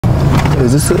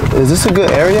Is this a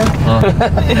good area?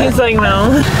 He's like,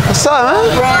 no. What's up,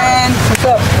 man? Friend, what's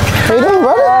up? How you doing,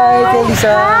 brother? Hi,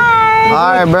 Alyssa.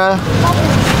 All right, bro.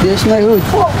 This is my hood.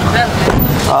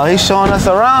 Oh, he's showing us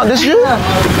around. This you?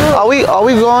 Are we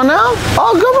going now?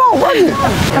 Oh, come on, buddy.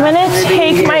 I'm gonna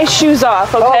take my shoes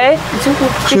off, okay?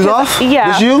 Shoes off?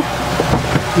 Yeah. This you?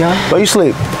 Yeah. Where you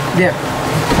sleep? There.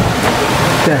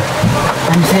 There.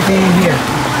 I'm sitting here.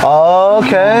 Oh,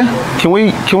 okay. Can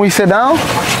we sit down?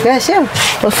 Yeah, sure.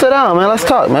 Let's sit down, man. Let's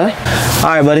talk, man. All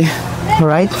right, buddy. All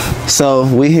right. So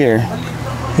we here.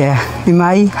 Yeah, in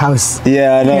my house.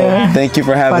 Yeah, I know. Yeah. Thank you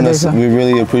for having us. We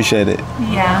really appreciate it.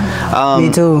 Yeah. Me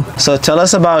too. So tell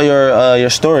us about your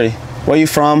story. Where you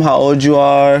from? How old you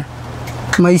are?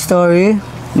 My story.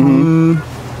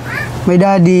 My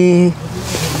daddy,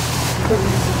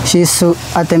 she's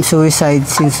attempt suicide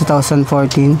since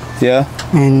 2014. Yeah.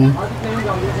 And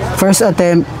first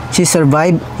attempt, he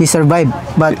survived.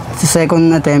 But the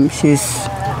second attempt, she's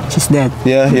dead.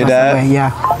 Yeah, your dad? Away.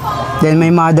 Yeah. Then my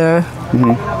mother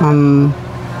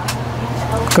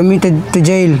committed to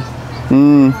jail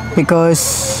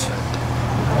because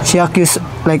she accused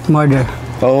like murder.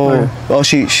 Oh,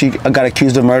 she got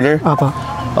accused of murder? Papa.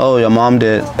 Oh, your mom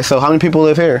did. So how many people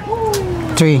live here?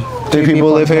 Three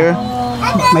people live here?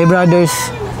 My brothers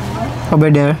over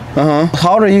there.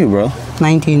 How old are you, bro?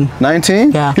 19.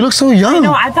 19? Yeah. You look so young.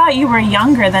 No, I thought you were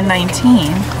younger than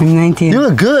 19. I'm 19. You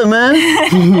look good, man.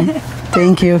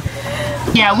 Thank you.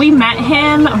 Yeah, we met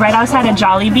him right outside of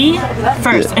Jollibee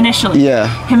first, initially. Yeah.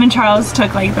 Him and Charles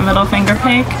took like the middle finger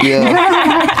pic.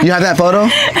 Yeah. You have that photo?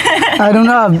 I don't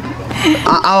have.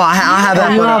 I have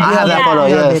that photo. I have that photo,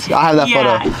 yes. I have that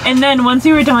photo. And then once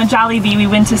we were done with Jollibee, we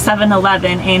went to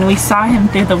 7-Eleven and we saw him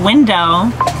through the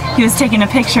window. He was taking a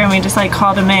picture and we just like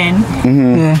called him in.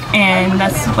 Yeah. And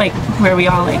that's like where we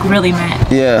all like really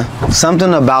met. Yeah.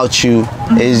 Something about you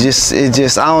is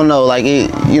just, I don't know, like,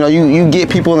 you get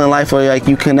people in life where like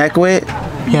you connect with.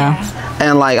 Yeah.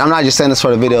 And like, I'm not just saying this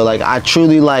for the video, like I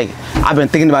truly like, I've been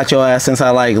thinking about your ass since I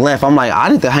like left. I'm like, I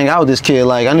need to hang out with this kid.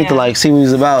 Like I need to like see what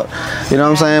he's about. You know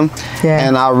what I'm saying? Yeah.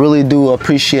 And I really do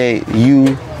appreciate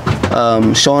you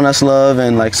showing us love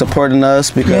and like supporting us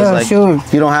because like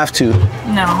you don't have to.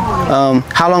 No.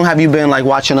 How long have you been like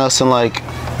watching us and like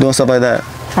doing stuff like that?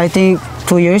 I think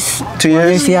 2 years. 2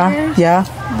 years? Yeah. Yeah.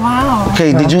 Wow.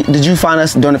 Okay, did you find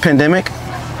us during the pandemic?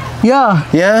 Yeah.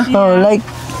 Yeah? Oh, like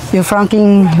you're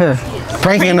pranking her.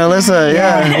 Pranking Alyssa,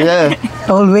 yeah.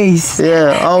 Always.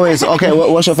 Yeah, always. Okay,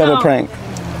 what's your favorite prank?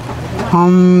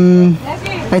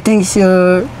 I think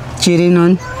you're cheating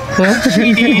on her.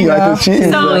 You like to cheat?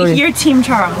 So you're Team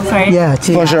Charles, right? Yeah,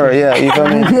 cheating. For sure, yeah, you feel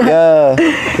me?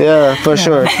 Yeah, for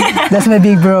sure. That's my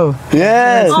big bro.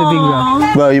 Yeah. That's my big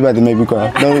bro. Bro, you about to make me cry.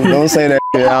 Don't say that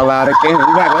shit out loud again.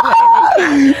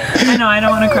 I know, I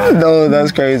don't want to cry. No,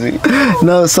 that's crazy.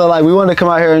 No, so like we wanted to come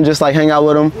out here and just like hang out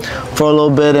with him for a little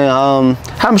bit and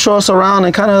have him show us around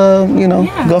and kind of,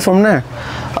 go from there.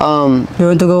 You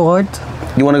want to go court?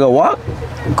 You want to go walk?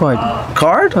 Court.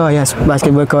 Card? Oh, yes,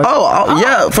 basketball court. Oh,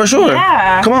 yeah, for sure.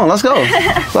 Yeah. Come on, let's go.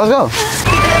 Let's go.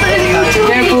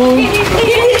 Careful.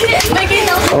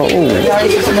 Oh.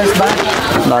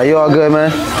 Nah, you all good,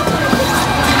 man.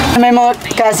 My mom,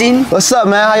 cousin. What's up,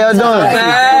 man? How y'all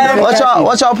doing?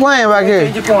 What y'all playing back here?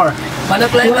 24. 24.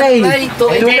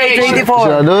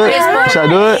 Should I do it? Should I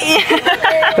do it?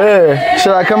 Hey,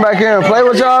 should I come back here and play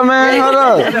with y'all, man? Hold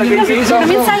up.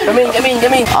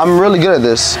 Come in. I'm really good at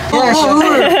this. Yeah, sure.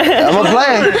 I'm gonna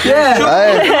play. Yeah.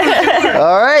 Hey.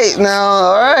 All right, now,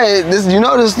 all right. This,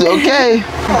 okay.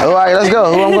 All right, let's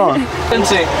go. Who I'm going? Ah,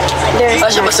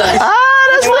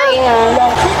 that's right.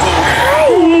 Hi.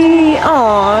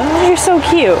 Aw, you're so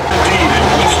cute.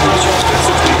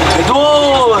 Yeah,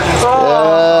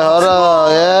 hold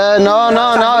on. Yeah, no,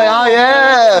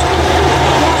 yeah.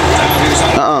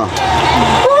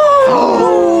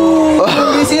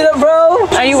 You see that, bro?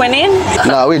 Are you winning?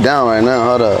 Nah, we down right now.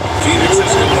 Hold up.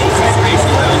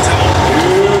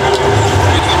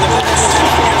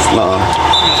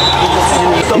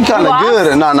 You kind of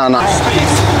good. No.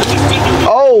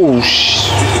 Oh, shh.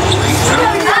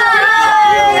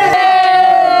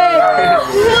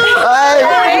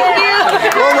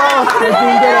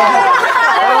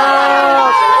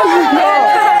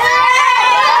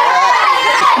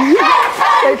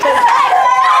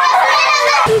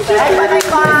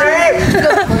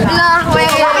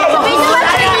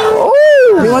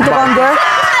 You want to come there?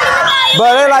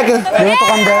 But they like it. You want to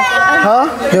come there? Huh?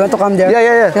 You want to come there? Yeah.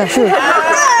 Yeah, sure.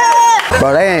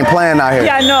 Bro, they ain't playing out here.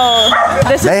 Yeah, no.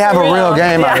 This They is have for a real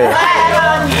game out here.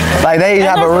 Like they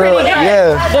have a they're real, pretty good.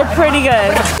 yeah. They're pretty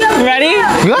good. You ready?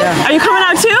 Good? Are you coming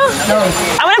out too? No.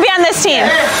 I want to be on this team.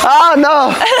 Oh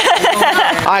no!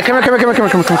 All right, come here.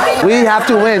 We have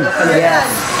to win. Yes.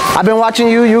 I've been watching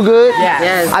you. You good?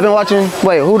 Yes. I've been watching.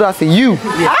 Wait, who do I see? You.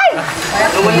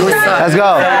 Let's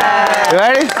go. You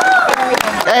ready?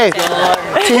 Hey,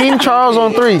 Team Charles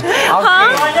on 3.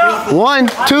 Huh? 1,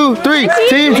 2, 3.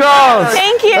 Team Charles.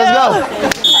 Thank you. Let's go.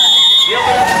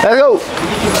 Let's go.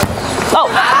 Oh.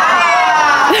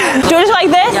 Do it just like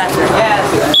this?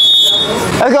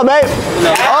 Let's go, babe.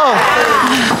 Oh.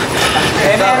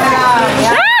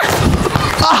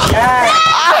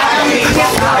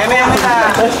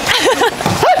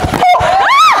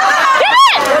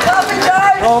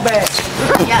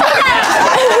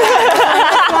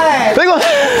 Big one.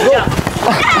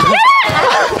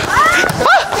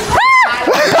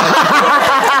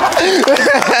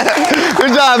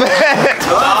 Good job, man.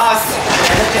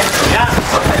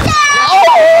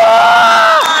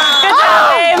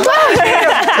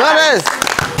 That is.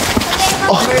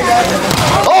 Oh.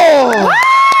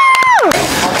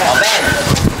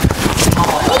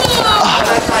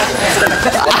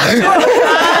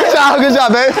 Good job,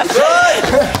 babe.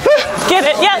 Get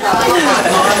it, yeah.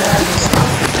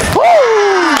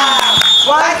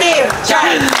 One team,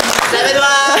 Charles.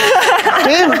 7-1.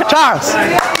 Team Charles.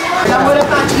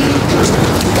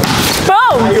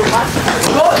 Boom.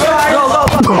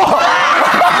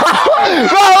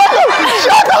 Bro,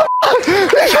 shut up.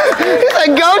 He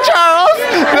said, go, Charles.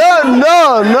 No.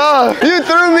 You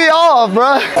threw me off,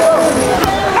 bro.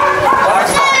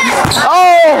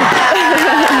 Oh.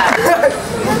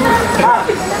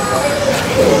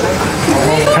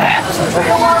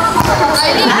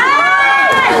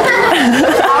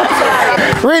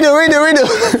 Redo.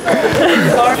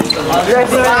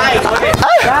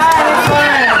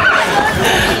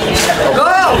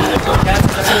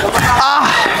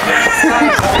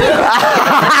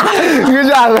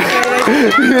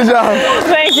 Good job.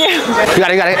 Thank you. You got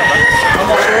it.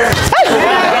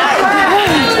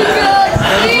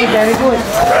 Very good.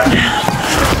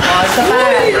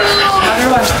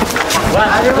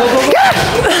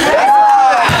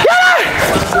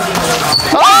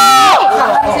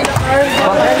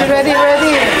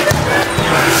 Ready.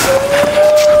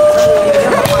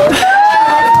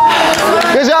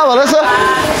 Good job, Alyssa.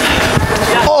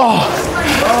 Oh.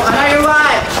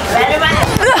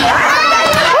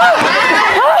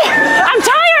 I'm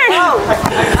tired.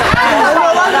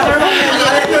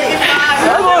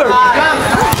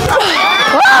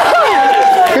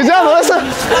 Good job, Alyssa.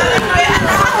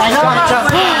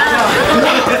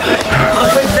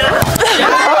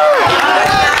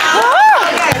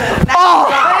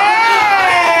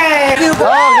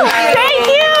 Thank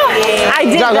you. I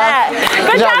did job, that.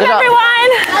 Good job,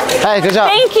 everyone. Hey, good job.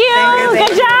 Thank you.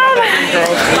 Good job.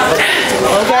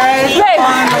 Okay. Babe,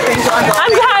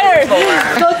 I'm tired.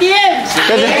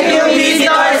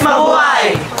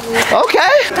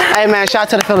 Okay. Hey, man, shout out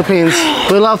to the Philippines.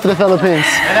 We love to the Philippines.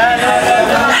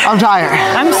 I'm tired.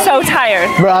 I'm so tired.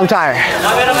 Bro, I'm tired.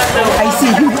 I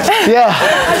see. Yeah.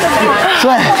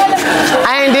 Swear.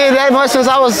 I ain't did that much since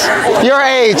I was your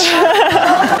age.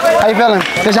 How you feeling?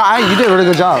 Good job. You did a really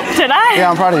good job. Did I? Yeah,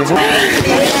 I'm proud of you.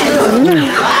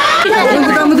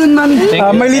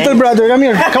 My little brother, come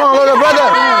here. Come on, little brother.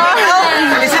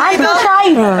 I'm shy.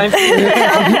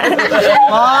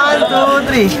 1, 2,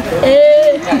 3. Hey,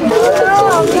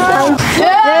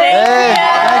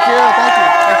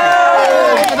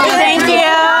 Thank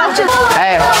you.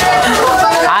 Hey,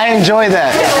 I enjoyed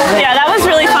that. Yeah, that was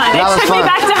really fun. That It was took me fun.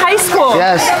 back to high school.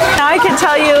 Yes. Now I can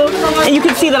tell you, and you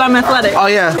can see that I'm athletic. Oh,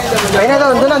 yeah. You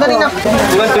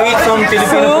want to eat some Filipino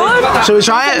Food? Should we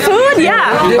try it? Food?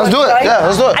 Yeah. Let's do it. Yeah,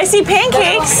 let's do it. I see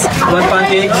pancakes. One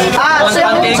pancake. One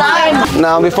pancake.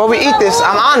 Now, before we eat this,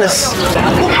 I'm honest.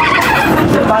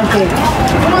 Pancake.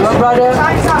 Your brother.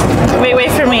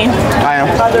 Wait for me. I am.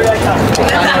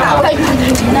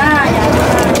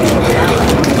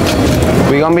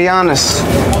 We gonna be honest.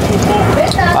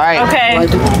 All right. Okay.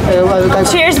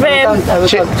 Cheers, babe.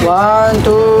 1,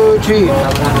 2, 3.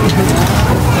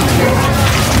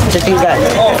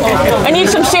 I need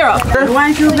some syrup.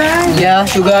 Yeah,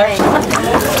 sugar.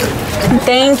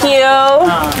 Thank you.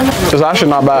 It's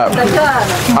actually not bad.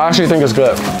 I actually think it's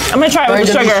good. I'm gonna try it with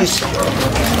sugar.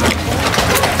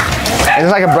 It's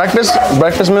like a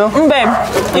breakfast meal? Babe,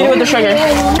 eat it with the sugar.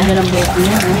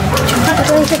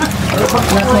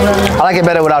 I like it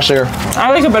better without sugar. I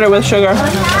like it better with sugar.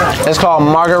 It's called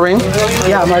margarine.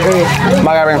 Yeah, margarine.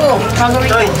 Margarine.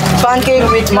 Pancake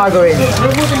with margarine.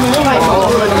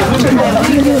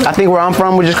 I think where I'm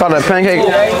from, we just call it a pancake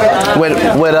with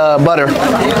butter.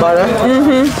 Butter?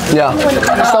 Mm-hmm. Yeah.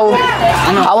 So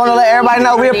I want to let everybody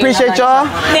know we appreciate y'all.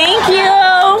 Thank you.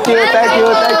 Thank you.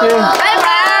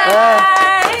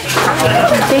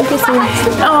 Thank you so much.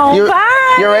 Oh,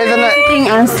 bye. You're raising it?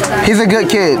 He's a good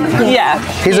kid. Yeah.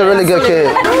 He's a really good kid.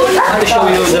 I'll show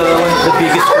you the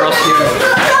biggest cross here.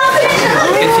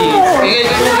 You can see.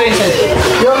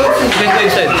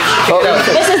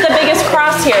 This is the biggest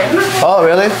cross here. Oh,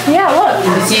 really? Yeah, look.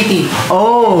 The city.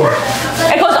 Oh.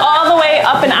 It goes all the way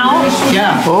up and out.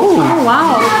 Yeah. Oh. Oh,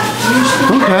 wow.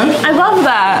 Okay. I love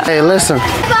that. Hey, listen,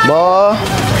 boy.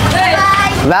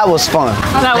 That was fun.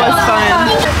 That was fun.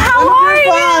 How are you?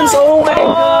 Oh my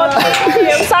God.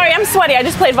 I'm sorry, I'm sweaty. I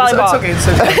just played volleyball. It's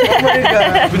okay. Oh my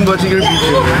God, I've been watching your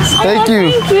videos. Thank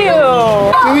you. Thank you.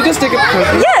 Can we just take a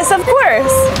picture? Yes, of course.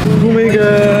 Oh my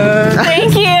God.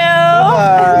 Thank you.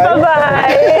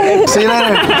 Bye-bye. See you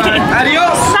later.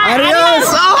 Adios. Adios.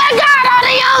 Oh my God,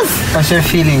 adios. What's your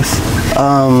feelings?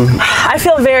 I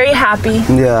feel very happy.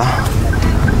 Yeah.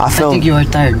 I I think you are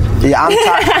tired. Yeah,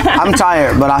 I'm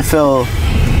tired, but I feel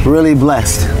really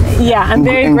blessed. Yeah, I'm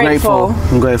very and grateful.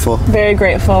 I'm grateful. Very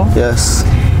grateful. Yes.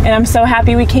 And I'm so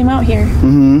happy we came out here.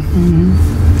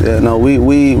 Yeah, no, we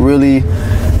really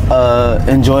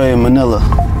enjoy Manila.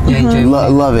 Yeah, enjoy.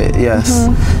 Love it, yes.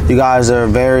 You guys are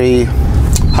very,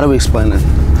 how do we explain it?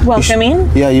 Welcoming.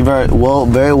 Yeah, you're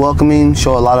very welcoming,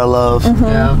 show a lot of love,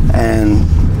 Yeah. and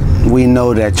we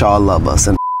know that y'all love us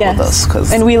and Yes. with us.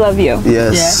 'Cause And we love you.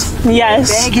 yes.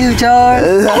 Yes. Thank you,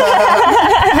 George.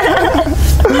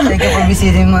 Thank you for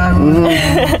visiting my room.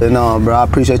 No, bro, I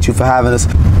appreciate you for having us.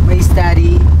 My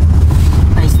study,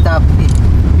 I stopped it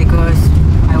because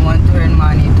I want to earn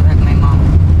money to help my mom.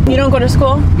 You don't go to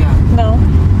school? Yeah. No.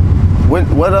 What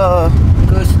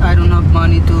Because I don't have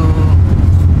money to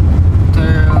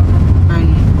earn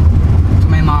to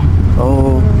my mom.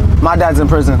 oh, my dad's in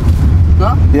prison.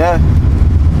 No? Yeah.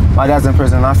 My dad's in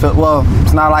prison. I feel, well,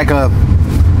 it's not like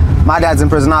my dad's in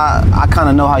prison. I kind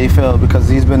of know how you feel because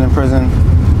he's been in prison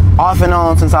off and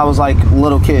on since I was like a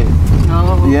little kid.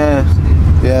 No. Yeah.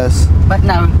 Yes. But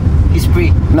now he's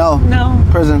free. No. No.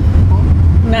 Prison.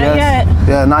 Not Yes. yet.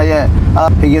 Yeah, not yet.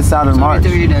 He gets out in March.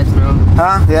 Sorry to hear that, bro.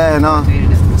 Huh? Yeah, no. Sorry to hear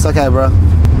that. It's okay, bro.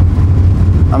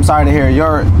 I'm sorry to hear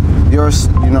your you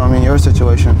know what I mean, your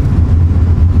situation.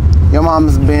 Your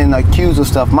mom's being accused of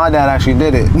stuff. My dad actually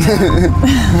did it. She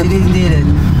didn't did it.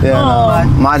 Yeah, no,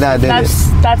 my dad did it.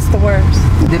 That's the worst.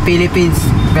 The Philippines,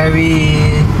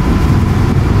 very...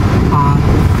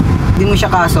 Hindi mo siya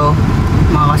kaso,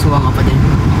 makakasuhan ka pa din.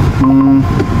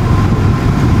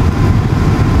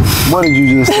 What did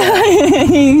you just say?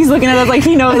 He's looking at us like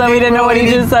he knows that we didn't know what he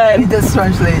just said. Just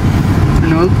translate.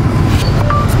 Ano?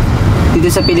 Dito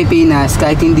sa Pilipinas,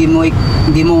 kahit hindi mo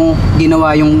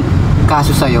ginawa yung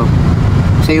kaso sa'yo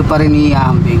pa rin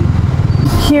ihaambing.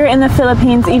 Here in the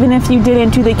Philippines, even if you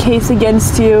didn't do the case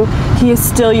against you, he is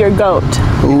still your goat.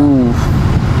 Ooh.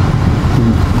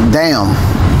 Damn.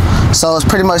 So it's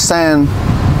pretty much saying,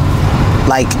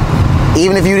 like,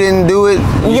 even if you didn't do it,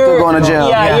 you're still going to jail.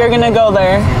 Yeah, you're gonna go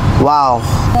there. Wow.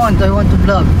 I want to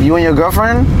vlog. You and your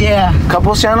girlfriend? Yeah.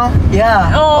 Couples channel?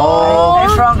 Yeah. Oh. I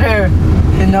prank her.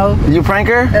 You know? You prank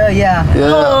her? Yeah.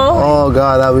 Yeah. Oh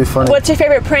God, that'd be funny. What's your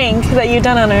favorite prank that you've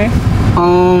done on her?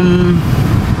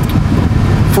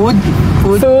 Food.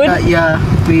 Food? Yeah.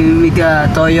 We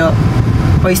got toyo.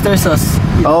 Oyster sauce.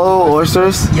 Oh,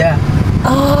 oysters? Yeah.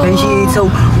 Oh. And she eats so...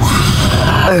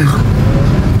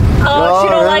 Oh, she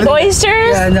don't like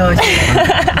oysters? Yeah, no.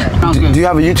 Do you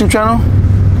have a YouTube channel?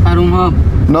 I don't have.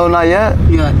 No, not yet?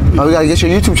 Yeah. Oh, we gotta get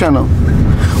your YouTube channel.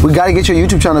 We gotta get your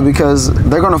YouTube channel because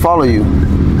they're gonna follow you.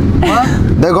 What?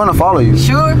 They're gonna follow you.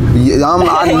 Sure? Yeah,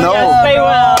 I know. Yes, they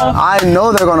will. I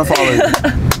know they're gonna follow you.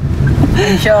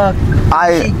 I'm shocked.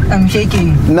 I'm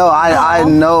shaking. No, I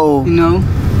know. You know?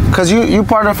 Cause you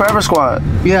part of Forever Squad,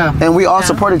 Yeah. and we all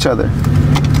support each other.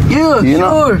 Yeah, You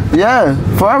know? sure. Yeah,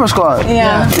 Forever Squad.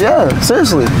 Yeah. Yeah,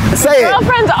 seriously. Say it.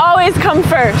 Girlfriends always come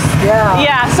first. Yeah.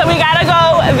 Yeah, so we gotta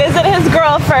go visit his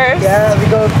girl first. Yeah,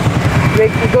 we're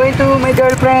going to my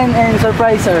girlfriend and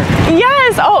surprise her.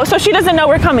 Yes. Oh, so she doesn't know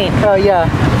we're coming. Oh,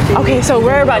 yeah. Okay, so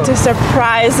we're about to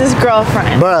surprise his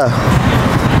girlfriend. Bruh.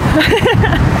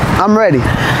 I'm ready.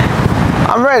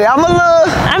 I'm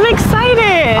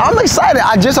excited. I'm excited.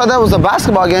 I just thought that was a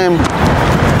basketball game.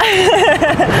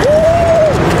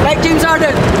 Like James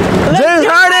Harden. James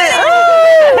Harden.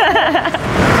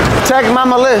 protect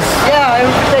Mama Liz. Yeah, I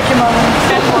will protect you, Mama.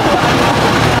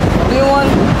 Do you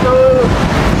want to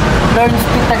learn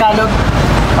speak Tagalog?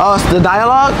 Oh, it's the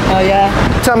dialogue? Oh, yeah.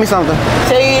 Tell me something.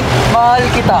 Say it, mahal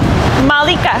kita.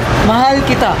 Malika. Mahal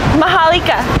kita.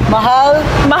 Mahalika. Mahal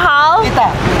Mahal.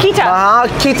 kita. Kita.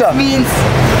 Kita. Means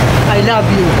I love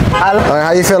you. Alright,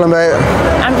 how you feeling, babe?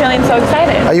 I'm feeling so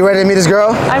excited. Are you ready to meet this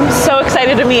girl? I'm so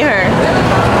excited to meet her.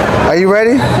 Are you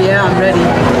ready? Yeah, I'm ready.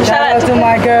 Shout out to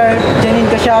my girl, Janine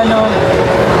Casiano.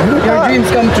 Your dreams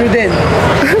come true then.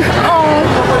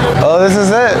 Oh. Oh, this is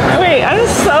it. Wait, I'm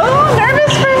so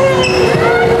nervous for him.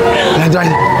 Hey,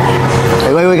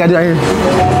 wait, gotta do it right here.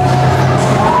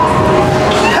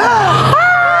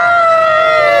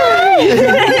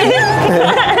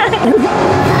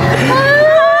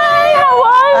 Hi, how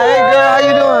are you? Hey, girl, how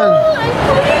you doing?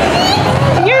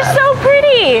 You're so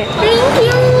pretty. Thank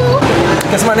you.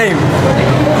 That's my name.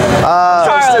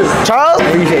 Charles. Charles?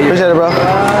 Appreciate it, bro.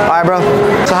 Alright, bro.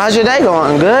 So how's your day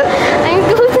going? Good? I'm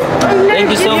good. Thank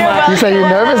you so much. You say you're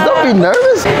nervous? Don't be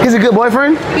nervous. He's a good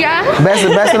boyfriend? Yeah. Best in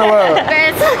the world.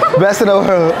 Best. Best in the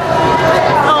world.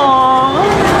 Aww.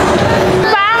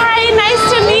 Bye. Nice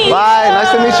to meet you. Bye.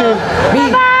 Nice to meet you.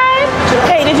 Bye.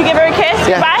 Hey, did you give her a kiss?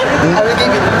 Yeah. Bye.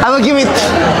 I will give it.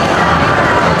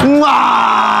 Love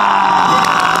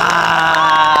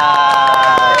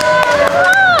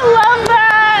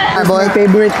that. Alright, boy. My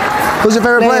favorite Who's your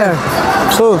favorite player?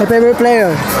 Who? My favorite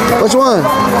player. Which one?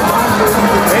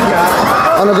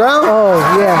 On the ground? Oh,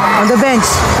 yeah. On the bench.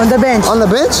 On the bench. On the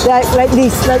bench? Like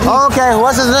this. Like this. Okay,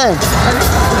 what's his name?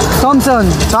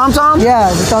 Thompson. Tom? Yeah,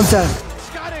 the Thompson.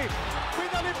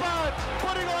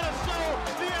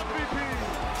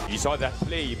 You saw that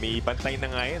play, may bantay na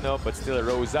nga yun, no? But still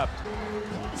rose up.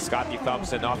 Scotty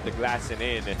Thompson off the glass and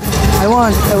in. I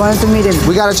want to meet him.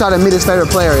 We gotta try to meet his favorite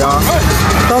player, y'all.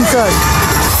 Thompson.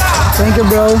 Thank you,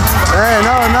 bro. Hey,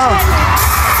 no.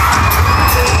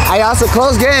 Hey, y'all, it's a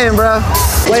close game, bro.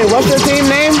 Wait, what's your team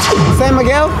name? San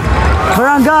Miguel?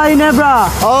 Barangay Nebra.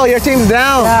 Oh, your team's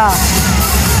down. Yeah.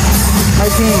 My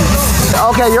team.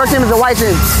 Okay, your team is the white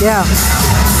team. Yeah.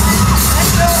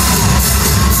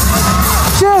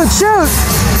 Shoot!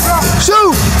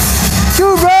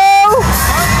 Shoot, bro!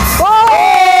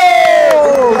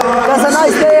 Oh! That's a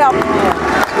nice day up.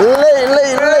 Lay.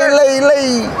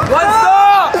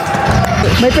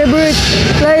 My favorite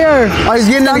player. Oh, he's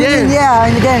getting in the game. Yeah,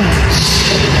 in the game.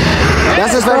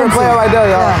 That's his favorite player right there,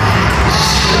 y'all.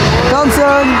 Yeah.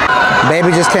 Thompson. Baby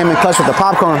just came in clutch with the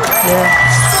popcorn. Yeah.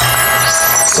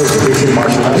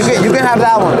 You can have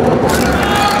that one.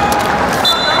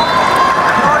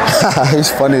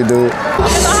 He's funny, dude.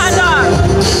 It's a hot dog.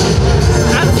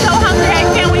 I'm so hungry. I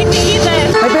can't wait to eat this.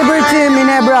 My favorite team in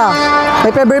Nebra. My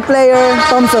favorite player,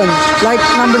 Thompson. Like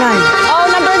number 9. Oh,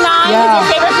 number 9 Yeah. is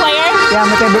your favorite player? Yeah,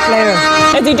 my favorite player.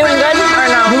 Is he doing good or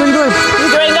no? Doing good.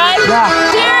 He's doing good? Yeah.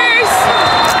 Cheers!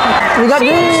 We got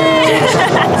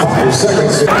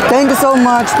Thank you so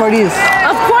much for this.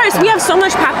 Of course, we have so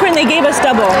much popcorn, they gave us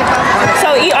double.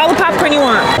 So eat all the popcorn you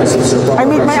want. I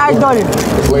meet my idol.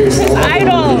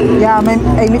 Idol. Yeah, I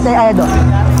meet my idol.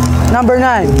 Number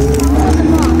 9.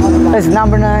 That's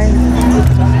number 9.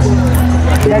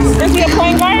 Is he a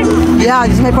point guard? Yeah,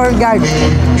 this is my point guard.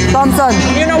 Thompson.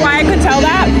 You know why I could tell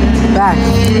that? Back.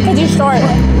 Because he's short.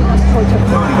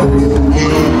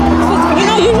 You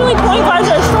know, usually point guards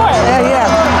are short. Yeah.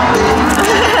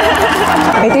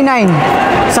 89.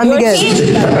 San Your Miguel.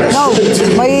 team? No,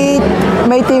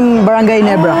 my team Barangay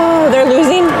Nebra. Oh, they're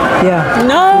losing? Yeah.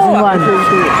 No. One.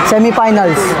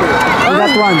 Semi-finals. We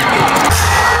got one.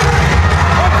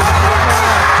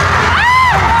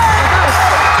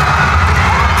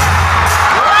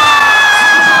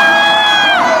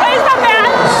 It's not bad.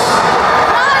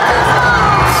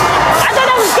 I thought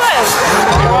that was good.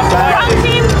 Wrong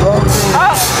team?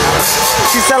 Oh.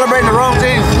 She's celebrating the wrong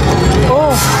team.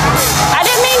 Oh. I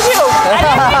didn't mean to.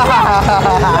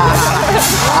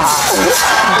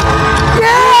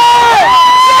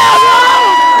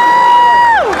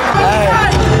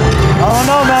 I don't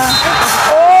know, man.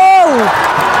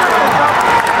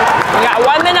 We got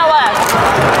 1 minute left.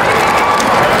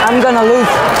 I'm gonna lose.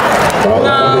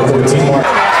 No.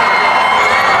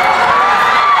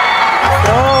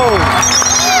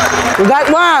 We got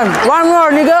one. One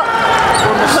more, nigga.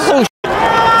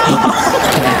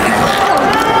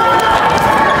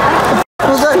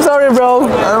 I'm sorry, bro. I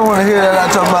don't want to hear that I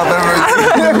talk about that right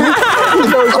I'm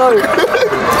so sorry.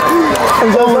 I'm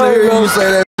so sorry, hear bro. you say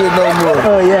that shit no more.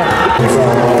 Oh, yeah.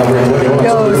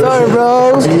 Yo, sorry,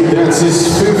 bro. I'm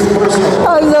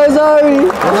so sorry.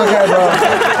 It's okay, bro.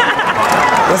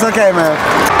 It's okay, man.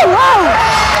 Wow!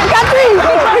 We got 3!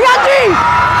 We got 3!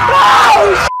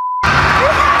 Wow!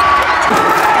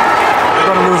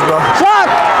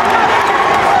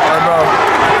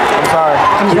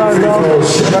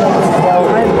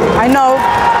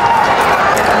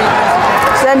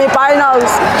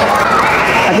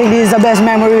 I think this is the best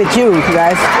memory with you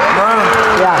guys.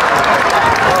 Yeah.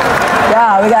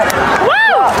 Yeah, we got. Woo!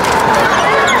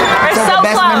 We're so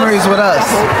Best close. memories with us.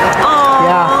 Aww.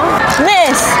 Yeah.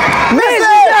 Miss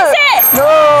it! No!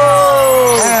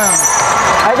 Damn.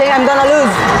 I think I'm gonna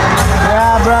lose.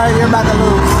 Yeah, bro, you're about to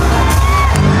lose.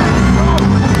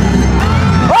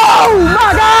 Oh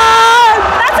my God!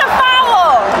 That's a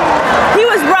foul! He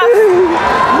was rough.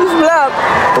 He's black.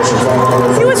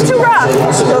 He was too rough.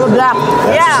 So black.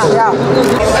 Yeah. Yeah.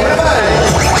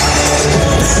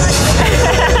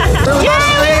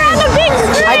 Yay, we are on the big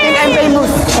screen! I think I'm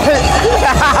famous.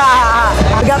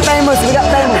 We got famous. We got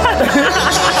famous.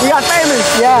 We got famous.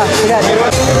 Yeah, we got.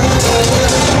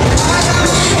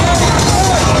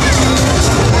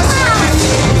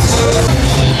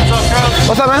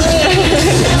 What's up, man?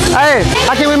 Hey,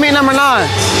 how can we meet number 9?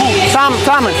 Thomas.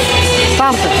 Thomas?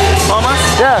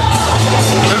 Yeah.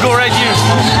 We'll go right here.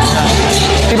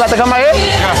 You about to come right here?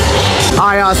 Yeah. All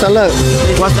right, y'all, so look.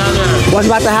 What's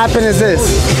about to happen is this.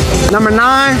 Number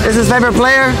 9 is his favorite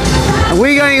player, and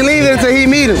we gonna leave it until he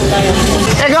meet him.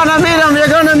 You're gonna meet him,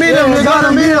 you're gonna meet him, you're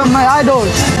gonna meet him. My idol.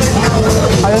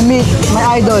 I will meet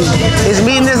my idol. He's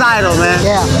meeting his idol, man.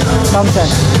 Yeah, Thompson.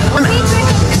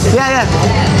 Yeah.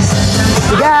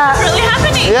 We got. Really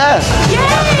happening? Yeah.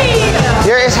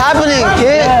 Yay! It's happening,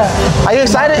 kid. Yeah. Are you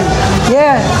excited?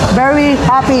 Yeah, very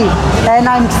happy, and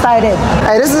I'm excited.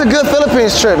 Hey, this is a good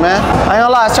Philippines trip, man. I ain't gonna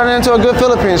lie, it's turning into a good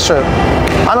Philippines trip.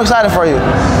 I'm excited for you.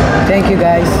 Thank you,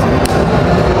 guys.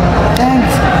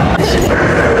 Thanks.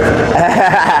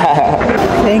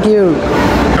 Thank you.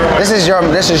 This is your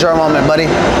moment, buddy.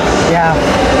 Yeah.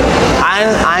 I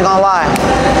ain't gonna lie.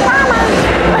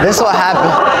 This is what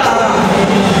happened.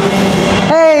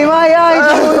 Hey, my eyes!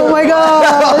 Oh my God!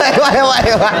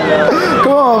 wait.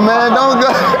 Come on, man. Don't go.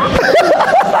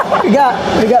 We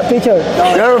got picture.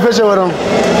 You have a picture with him.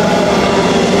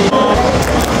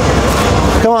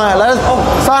 Come on, let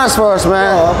us sign us for us,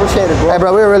 man. Oh, I appreciate it, bro. Hey,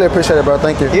 bro, we really appreciate it, bro.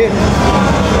 Thank you.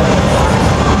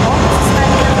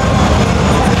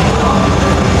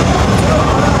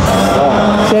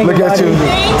 Thank Look you, at buddy. you.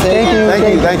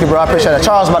 Thank you, bro. I appreciate it.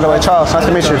 Charles, by the way. Charles, nice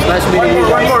to meet you. Nice meeting you.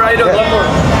 One more idol, one more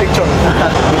picture.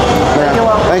 Yeah.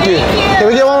 Thank you. Can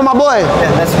we get one with my boy?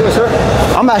 Yeah, let's do it, sir.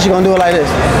 I'm actually gonna do it like this.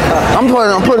 I'm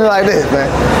putting it like this, man.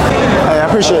 Hey, I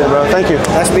appreciate it, bro. Thank you.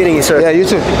 Nice meeting you, sir. Yeah, you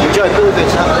too. Enjoy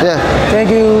Philippines, huh? Yeah. Thank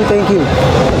you.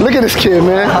 Look at this kid,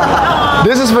 man.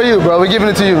 This is for you, bro. We're giving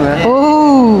it to you, man.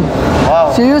 Oh,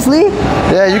 Wow. seriously?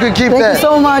 Yeah, you can keep Thank that. you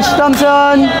so much,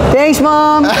 Thompson. Thanks,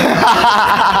 Mom.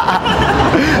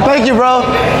 Thank you, bro.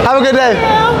 Have a good day.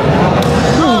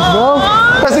 Bro,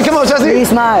 Chelsea, come on, Chelsea.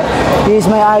 he's my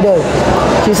idol.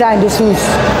 She signed the shoes.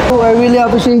 Oh, I really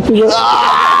appreciate you, bro.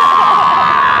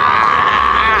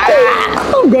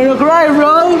 I'm gonna cry,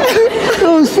 bro.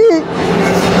 Oh shit.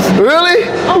 Really?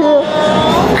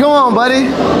 Come on, buddy.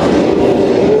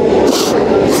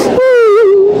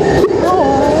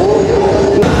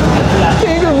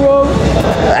 Thank you, bro.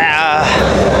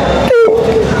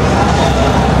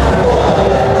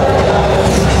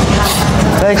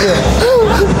 Thank you.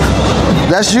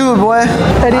 That's you, boy.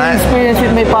 I didn't experience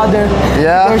with my father.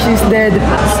 Yeah? Where she's dead.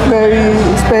 It's very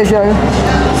special.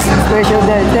 Special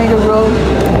dead. Thank you, bro.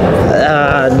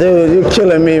 Dude, you're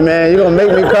killing me, man. You're gonna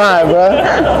make me cry, bro.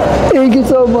 Thank you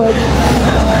so much.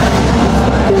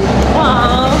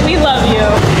 Aw, we love you.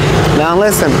 Now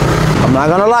listen, I'm not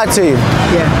gonna lie to you.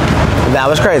 Yeah. That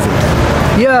was crazy.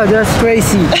 Yeah, that's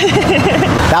crazy.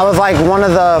 That was like one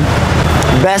of the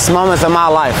best moments of my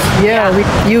life. Yeah, with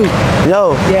you.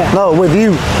 Yo, Yeah. no, with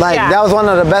you. Like, Yeah. that was one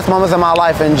of the best moments of my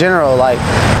life in general. Like,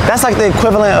 that's like the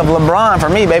equivalent of LeBron for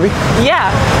me, baby.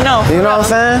 Yeah, no. You know what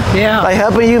I'm saying? Yeah. Like,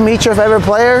 helping you meet your favorite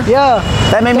player, Yeah.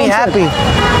 that made me Thompson.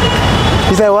 happy.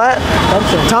 You say what?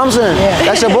 Thompson. Thompson. Yeah.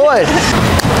 That's your boy.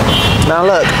 Now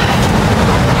look.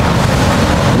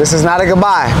 This is not a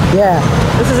goodbye. Yeah.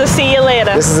 This is a see you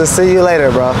later. This is a see you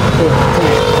later, bro.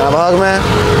 Have a hug, man?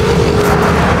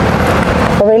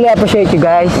 I really appreciate you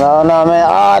guys. No, man.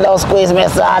 Oh, don't squeeze me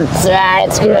so tight.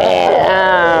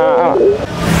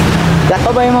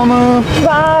 Bye-bye, Mama.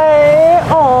 Bye.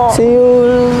 Oh. See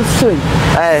you soon.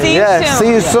 Hey, See you yeah, soon.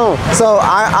 see you soon. So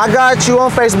I got you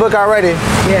on Facebook already.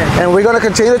 Yeah. And we're gonna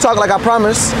continue to talk like I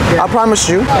promised. I promised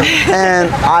you.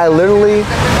 And I literally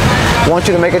want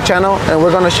you to make a channel and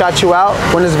we're gonna shout you out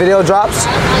when this video drops.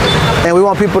 And we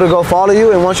want people to go follow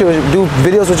you and want you to do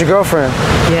videos with your girlfriend.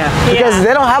 Yeah. Because Yeah.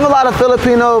 they don't have a lot of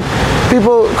Filipino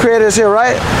people, creators here,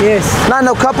 right? Yes. Not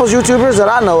no couples YouTubers that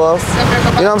I know of.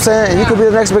 You know what I'm saying? And you could be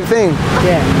the next big thing.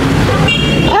 Yeah.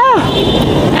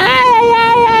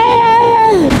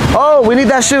 Oh, we need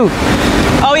that shoe.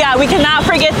 Oh yeah, we cannot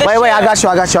forget this. Wait, I got you.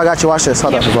 Watch this.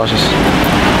 Hold up, watch this.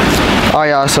 All right,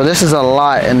 y'all, so this is a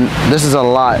lot, and this is a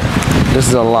lot.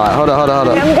 Hold up.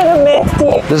 I'm gonna miss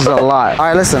you. This is a lot. All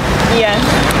right, listen. Yeah.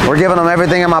 We're giving them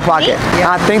everything in my pocket.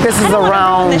 I think this is I don't wanna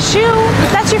around ruin the shoe.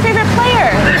 That's your favorite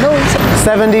player. No.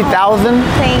 70,000.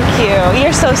 Thank you.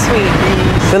 You're so sweet.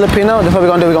 Filipino. That's what we're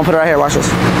gonna do. We're gonna put it right here. Watch this.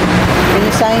 Can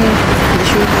you sign the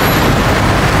shoe?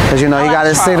 Cause you know he got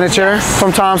his Charles, signature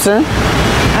from Thompson.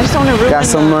 I just don't want to ruin Got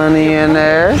some money in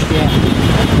there.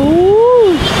 Yeah.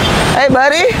 Ooh. Hey,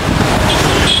 buddy.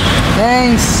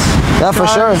 Thanks. Yeah, for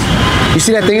sure. You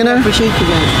see that thing in there? Appreciate you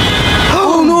guys.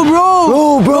 Oh no, bro.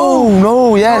 No, bro.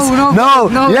 No, yes. No,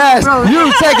 yes. Bro.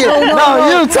 You take it. No,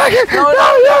 you take it. No,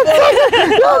 you take it.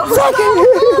 You take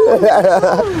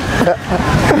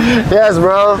it. Yes,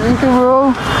 bro. Thank you,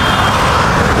 bro.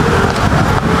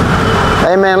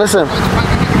 Hey, man, listen.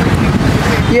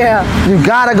 Yeah. You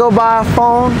gotta go buy a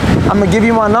phone. I'm gonna give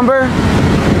you my number.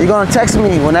 You're gonna text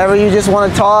me whenever you just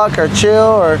wanna talk or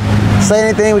chill or say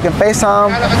anything. We can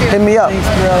FaceTime. Hit me up. Thanks,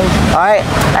 bro. All right?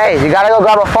 Hey, you gotta go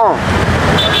grab a phone.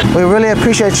 We really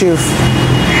appreciate you.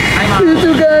 You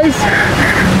too, guys.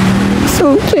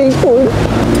 So thankful.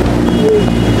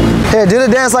 Here, do the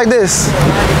dance like this.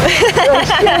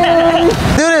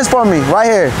 Do this for me, right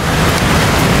here.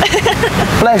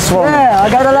 Flex for me. Yeah, I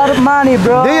got a lot of money,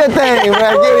 bro. Do your thing,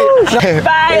 man. Get it.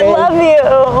 Bye. Love you.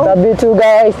 Love you too,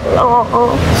 guys.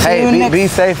 Hey, be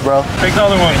safe, bro. Take the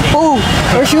other one. Oh,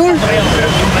 for sure.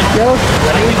 Yo.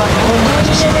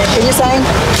 Can you sign?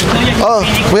 Oh,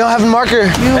 we don't have a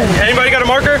marker. Anybody got a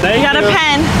marker? You got a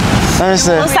pen. Let me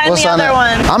see. We'll sign the other it.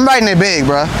 one. I'm writing it big,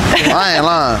 bro. I ain't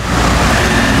lying.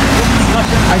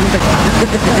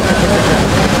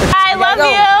 I love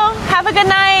you. Have a good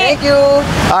night. Thank you.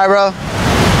 All right, bro.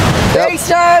 Thanks,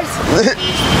 Charles.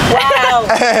 Wow. All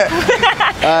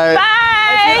right.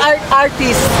 Bye.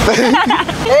 Artist.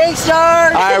 Thanks,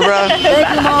 Charles. All right, bro. Thank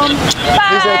you, Mom. He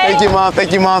said, thank you, Mom.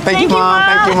 Thank you, Mom. Thank you, Mom.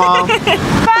 Thank you, Mom.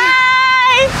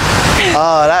 Bye.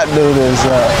 Oh, that dude is,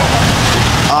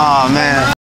 oh,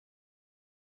 man.